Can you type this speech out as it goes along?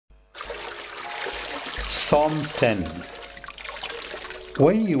Psalm 10.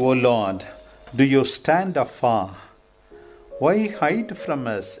 Why, O Lord, do you stand afar? Why hide from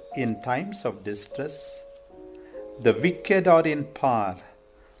us in times of distress? The wicked are in power,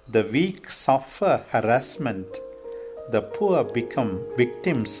 the weak suffer harassment, the poor become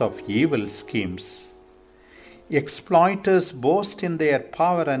victims of evil schemes. Exploiters boast in their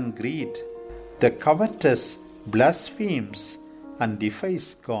power and greed, the covetous blasphemes and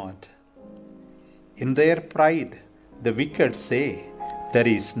defies God. In their pride, the wicked say, there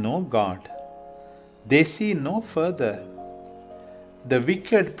is no God. They see no further. The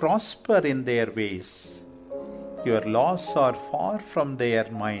wicked prosper in their ways. Your laws are far from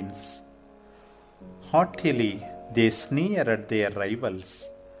their minds. Haughtily they sneer at their rivals,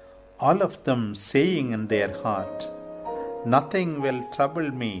 all of them saying in their heart, nothing will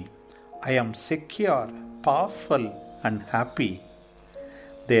trouble me. I am secure, powerful, and happy.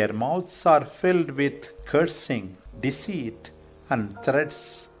 Their mouths are filled with cursing, deceit, and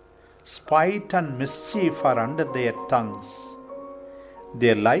threats. Spite and mischief are under their tongues.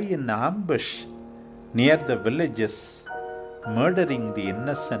 They lie in ambush near the villages, murdering the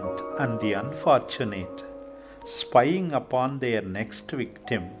innocent and the unfortunate, spying upon their next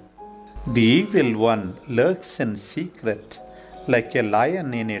victim. The evil one lurks in secret, like a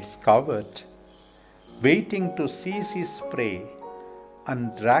lion in its covert, waiting to seize his prey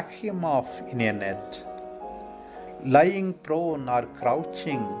and drag him off in a net. Lying prone or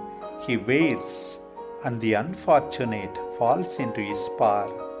crouching, he waits, and the unfortunate falls into his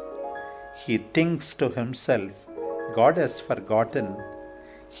power. He thinks to himself, God has forgotten.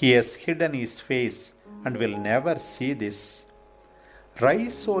 He has hidden his face and will never see this.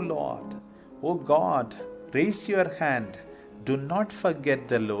 Rise, O Lord, O God, raise your hand. Do not forget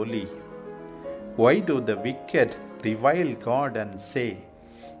the lowly. Why do the wicked revile God and say,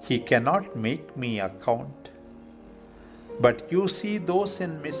 He cannot make me account? But you see those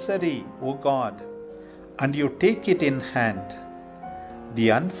in misery, O God, and you take it in hand. The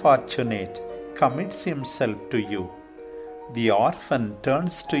unfortunate commits himself to you. The orphan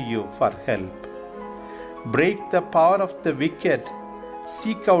turns to you for help. Break the power of the wicked.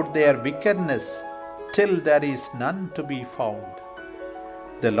 Seek out their wickedness till there is none to be found.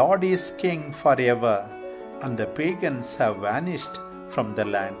 The Lord is king forever, and the pagans have vanished from the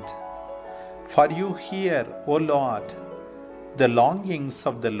land. For you hear, O Lord, the longings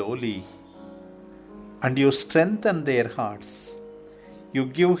of the lowly, and you strengthen their hearts. You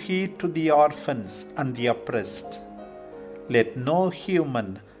give heed to the orphans and the oppressed. Let no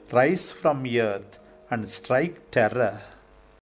human rise from earth and strike terror.